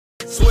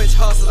Switch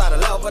hustles out of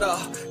love with her.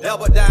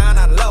 Double down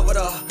out of love with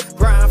her.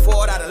 Grind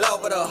for it out of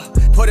love with her.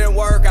 Put in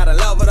work out of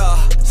love with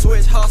her.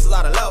 Switch hustles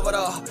out of love with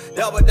her.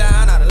 Double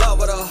down out of love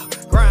with her.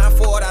 Grind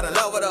for it out of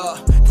love with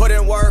her. Put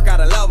in work out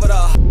of love with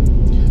her.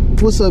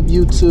 What's up,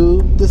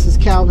 YouTube? This is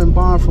Calvin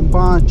Bond from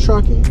Bond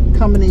Trucking,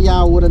 coming to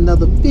y'all with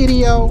another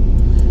video.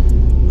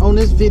 On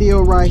this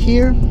video right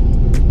here,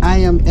 I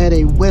am at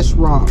a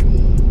WestRock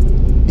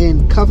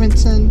in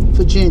Covington,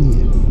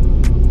 Virginia,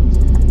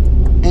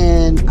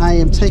 and I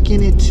am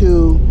taking it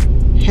to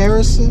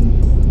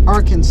Harrison,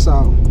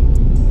 Arkansas.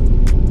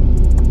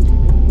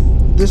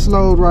 This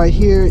load right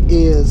here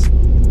is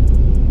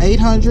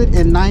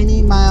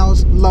 890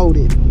 miles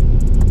loaded.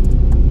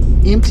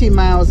 Empty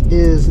miles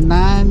is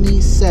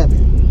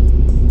 97.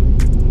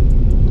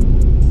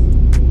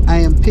 I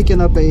am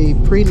picking up a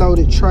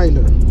preloaded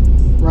trailer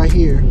right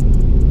here,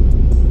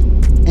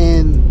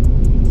 and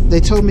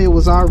they told me it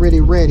was already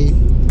ready.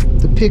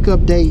 The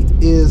pickup date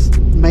is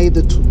May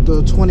the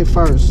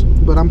 21st,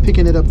 but I'm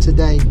picking it up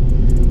today.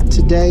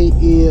 Today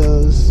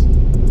is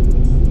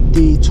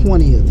the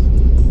 20th.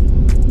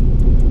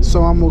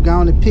 So I'm gonna go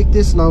on and pick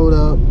this load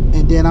up,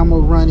 and then I'm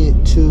gonna run it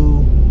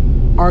to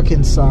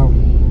Arkansas.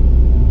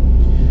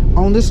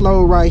 On this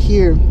load right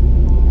here,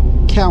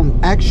 counting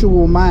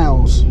actual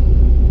miles,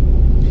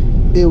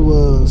 it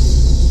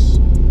was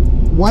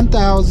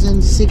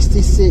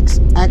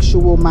 1,066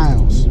 actual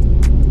miles.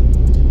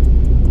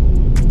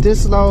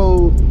 This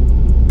load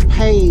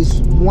pays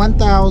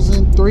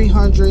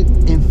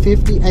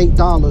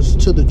 $1,358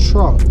 to the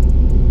truck.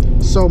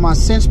 So my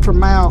cents per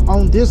mile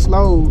on this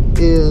load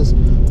is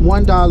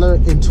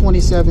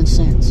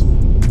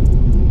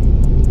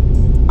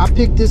 $1.27. I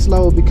picked this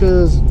load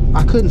because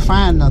I couldn't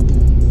find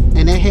nothing,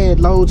 and they had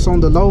loads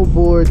on the load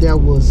board that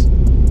was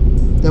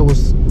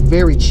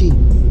very cheap.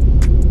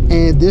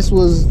 And this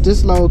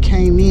load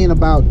came in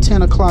about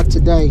 10 o'clock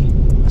today.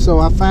 So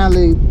I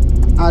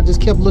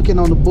just kept looking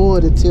on the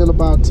board until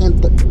about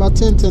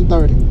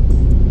 10:30.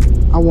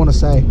 I want to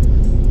say.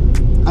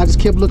 I just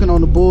kept looking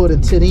on the board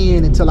until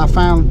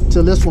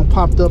this one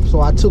popped up.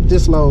 So I took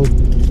this load,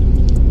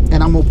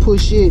 and I'm gonna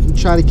push it and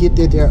try to get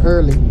there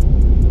early.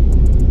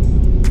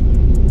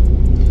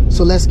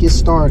 So let's get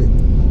started.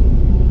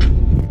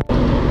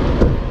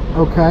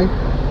 Okay.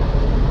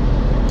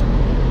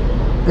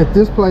 At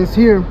this place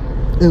here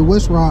at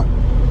WestRock,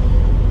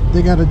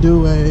 they got to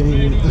do a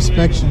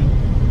inspection.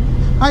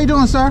 How you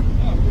doing, sir?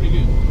 Oh, pretty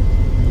good.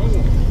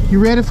 You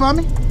ready for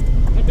me?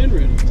 I've been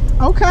ready.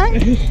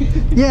 Okay.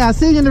 Yeah, I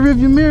see you in the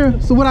rearview mirror.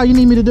 So what all you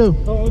need me to do?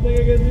 Oh, only thing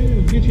I gotta do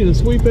is get you to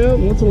sweep out.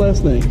 And what's the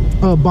last name?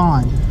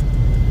 Bond.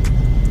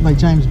 Like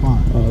James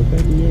Bond. Oh,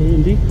 okay.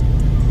 Indeed.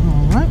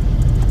 All right.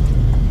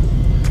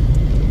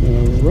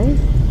 All right.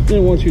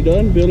 Then once you're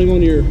done building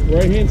on your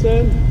right hand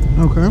side,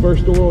 okay,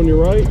 first door on your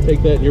right,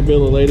 take that in your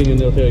bill of lading, and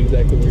they'll tell you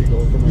exactly where you're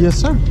going from there. Yes,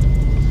 sir.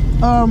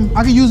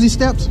 I can use these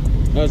steps.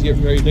 I was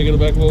getting ready to take it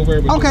back over.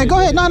 Okay, go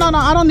ahead. No,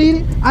 I don't need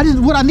it.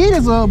 What I need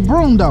is a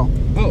broom, though.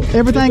 Oh,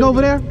 everything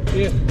over there?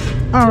 Yeah.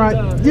 All right.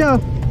 Yeah.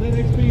 That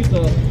XP's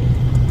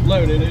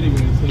loaded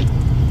anyway.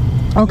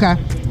 So. Okay.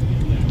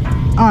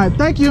 All right.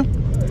 Thank you.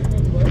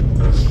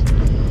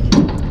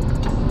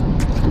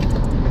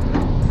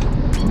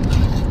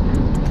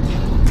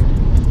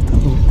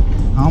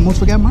 I almost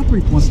forgot my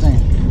 3-point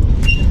stand.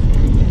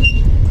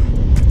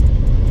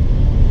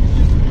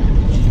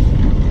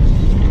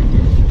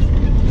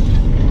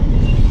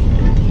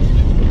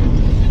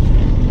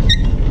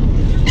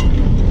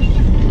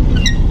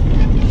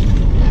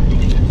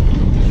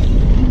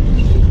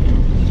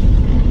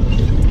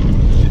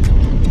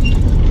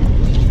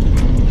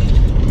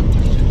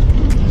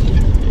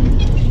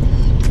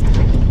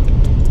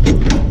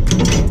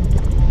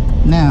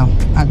 Now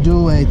I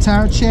do a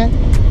tire check,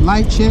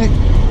 light check,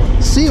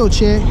 seal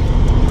check,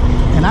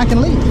 and I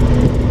can leave.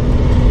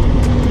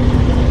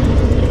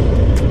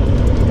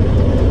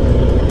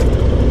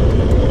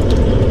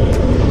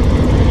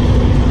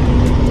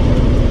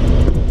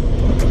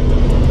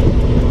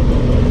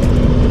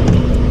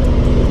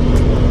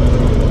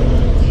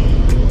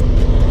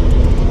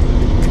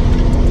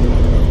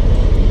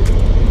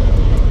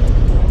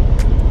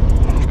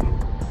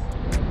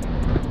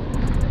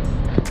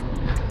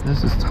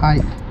 This is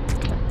tight.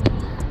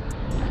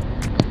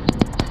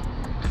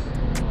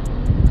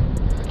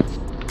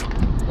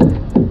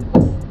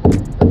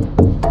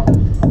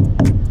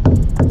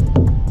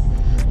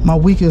 My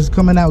week is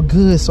coming out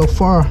good so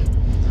far.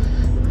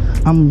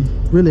 I'm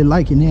really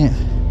liking that.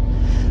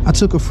 I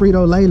took a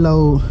Frito-Lay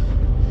load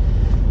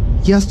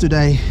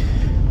yesterday.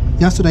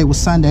 Yesterday was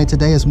Sunday,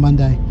 today is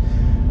Monday.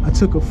 I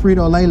took a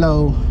Frito-Lay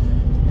load,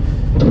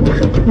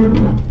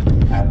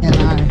 and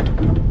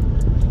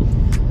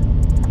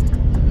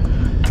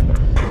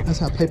that's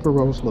how paper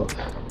rolls look.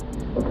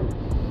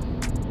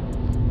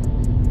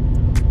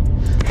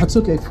 I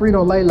took a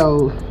Frito-Lay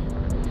load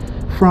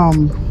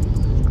from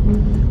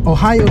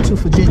Ohio to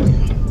Virginia.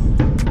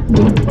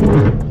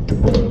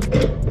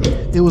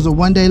 It was a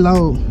one-day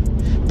load,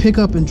 pick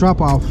up and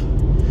drop off.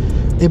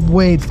 It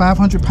weighed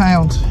 500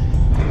 pounds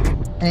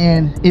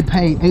and it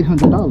paid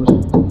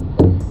 $800.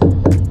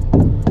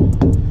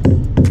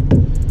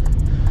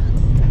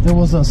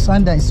 was a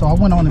Sunday, so I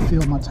went on and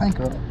filled my tank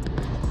up.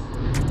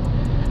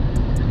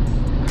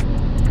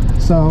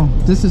 So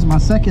this is my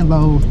second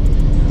load.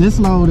 This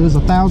load is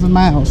 1,000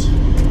 miles.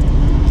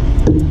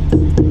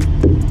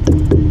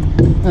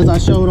 As I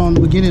showed on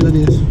the beginning of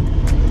this.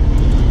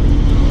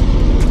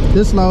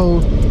 This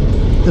load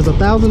is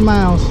 1,000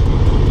 miles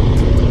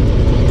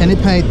and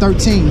it paid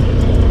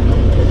 13.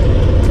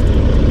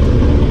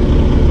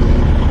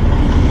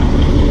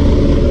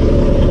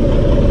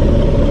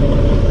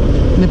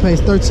 And it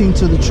pays 13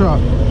 to the truck.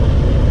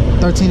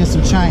 13 and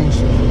some change.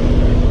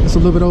 It's a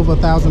little bit over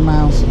 1,000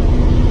 miles.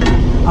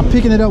 I'm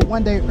picking it up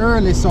one day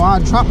early, so I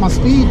drop my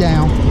speed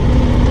down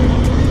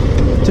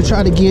to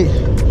try to get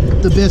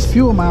the best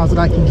fuel miles that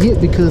I can get,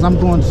 because I'm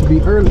going to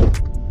be early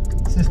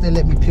since they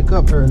let me pick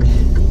up early.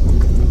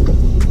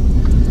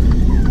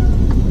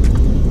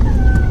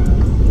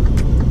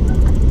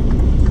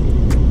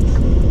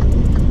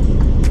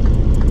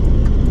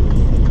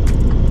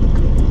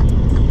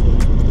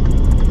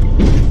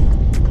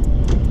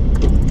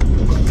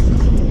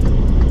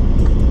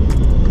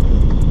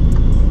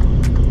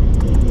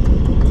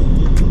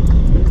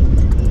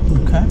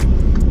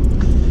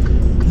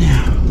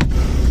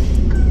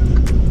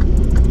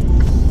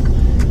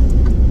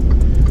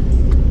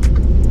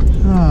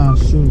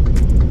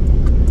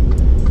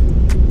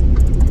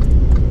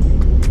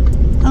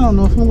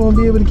 I'm gonna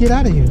be able to get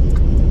out of here.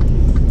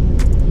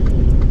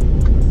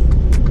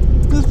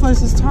 This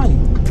place is tight.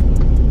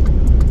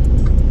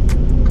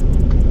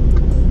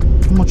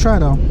 I'm gonna try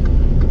though.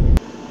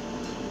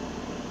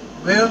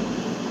 Well,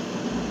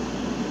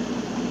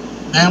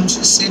 I'm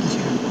just sitting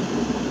here.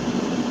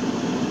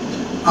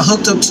 I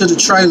hooked up to the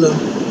trailer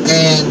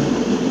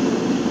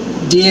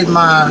and did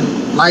my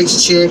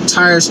lights check,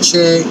 tires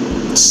check,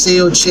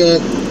 seal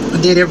check. I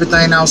did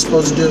everything I was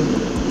supposed to do.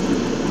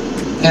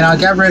 And I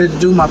got ready to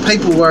do my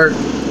paperwork,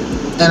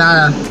 and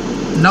I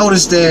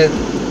noticed that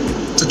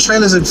the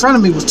trailers in front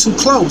of me was too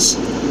close.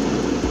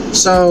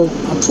 So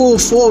I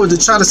pulled forward to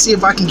try to see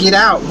if I can get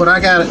out, but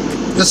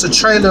there's a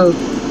trailer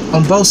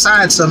on both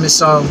sides of me,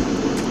 so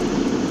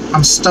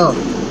I'm stuck.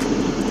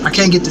 I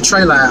can't get the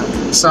trailer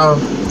out. So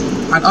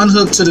I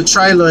unhooked to the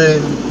trailer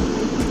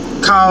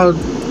and called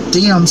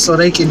them so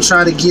they can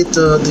try to get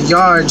the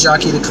yard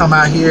jockey to come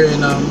out here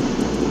and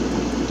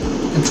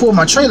pull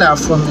my trailer out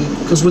for me,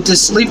 because with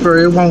this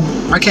sleeper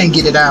I can't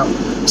get it out.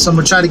 So I'm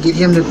gonna try to get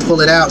him to pull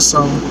it out.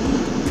 So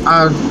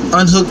I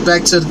unhooked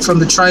back from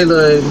the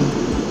trailer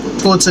and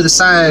pulled to the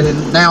side,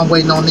 and now I'm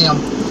waiting on them.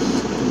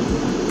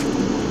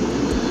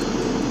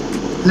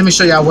 Let me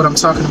show y'all what I'm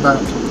talking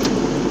about.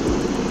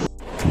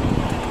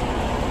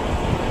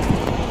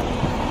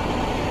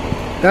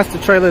 That's the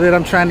trailer that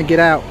I'm trying to get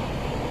out.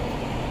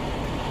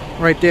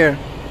 Right there.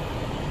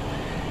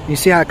 You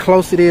see how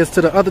close it is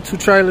to the other two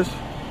trailers?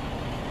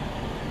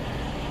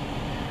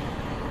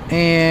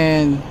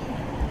 And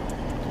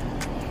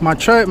my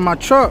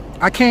truck,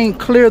 I can't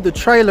clear the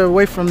trailer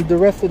away from the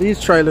rest of these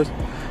trailers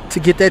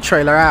to get that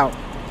trailer out.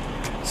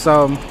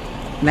 So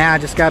now I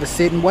just gotta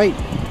sit and wait.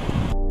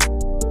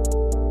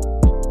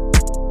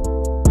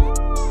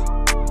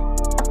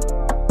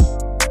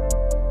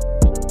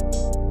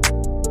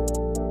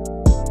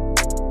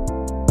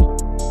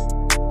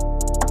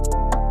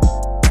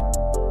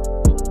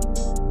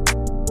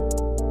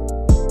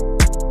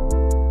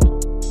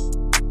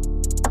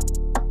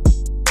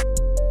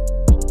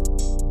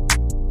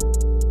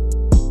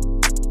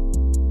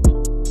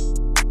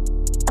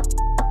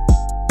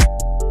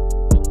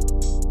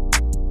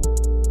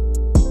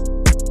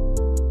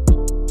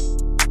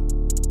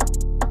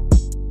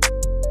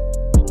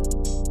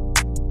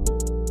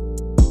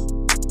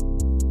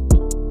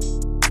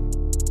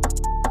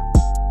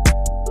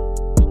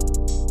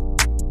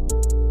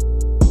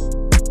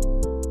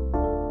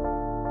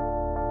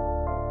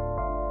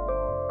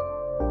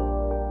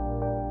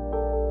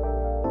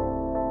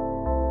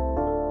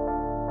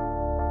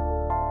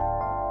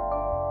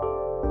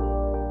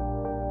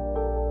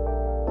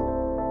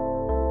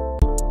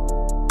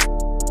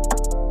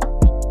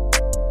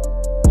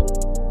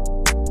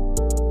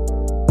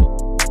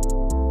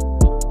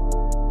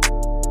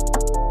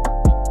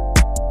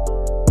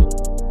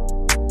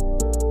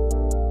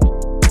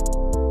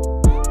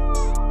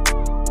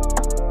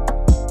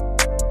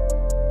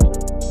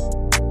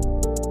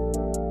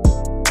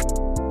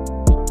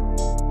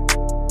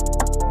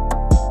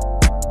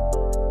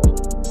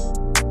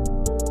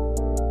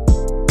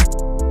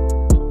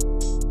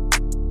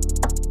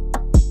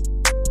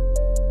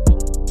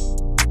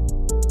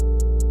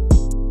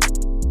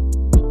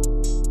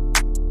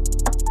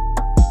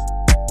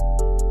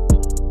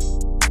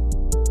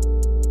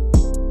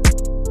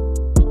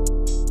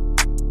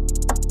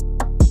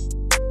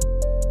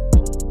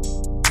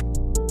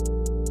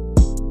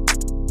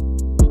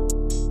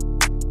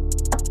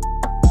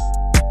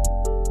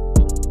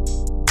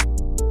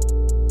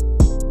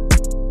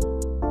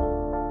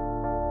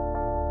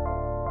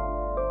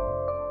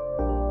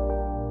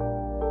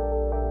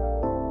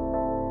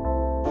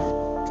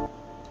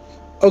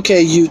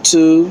 Okay,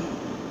 YouTube,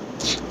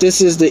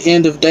 this is the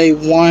end of day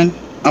one.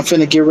 I'm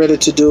finna get ready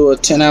to do a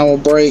 10-hour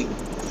break.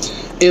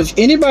 If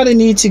anybody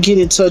needs to get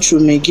in touch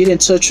with me at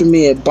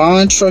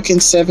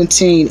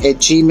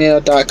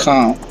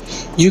bondtrucking17@gmail.com.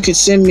 You can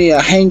send me a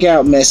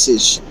Hangout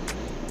message.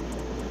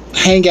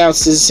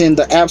 Hangouts is in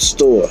the App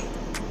Store,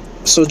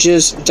 so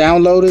just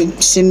download it,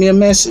 send me a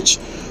message,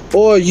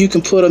 or you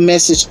can put a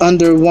message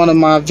under one of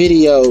my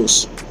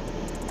videos.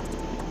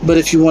 But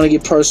if you want to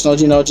get personal,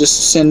 you know,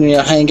 just send me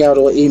a Hangout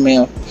or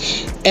email.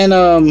 And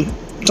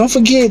don't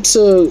forget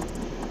to,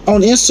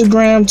 on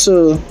Instagram,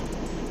 to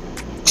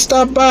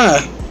stop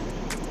by.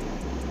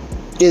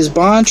 Is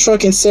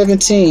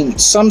bondtrucking17.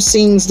 Some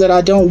scenes that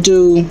I don't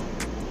do,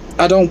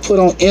 I don't put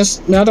on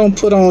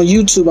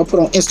YouTube, I put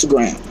on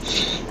Instagram.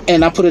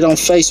 And I put it on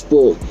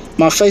Facebook.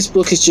 My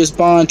Facebook is just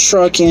Bond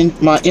Trucking.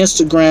 My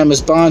Instagram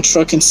is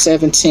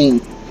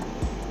bondtrucking17.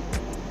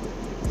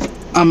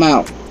 I'm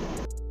out.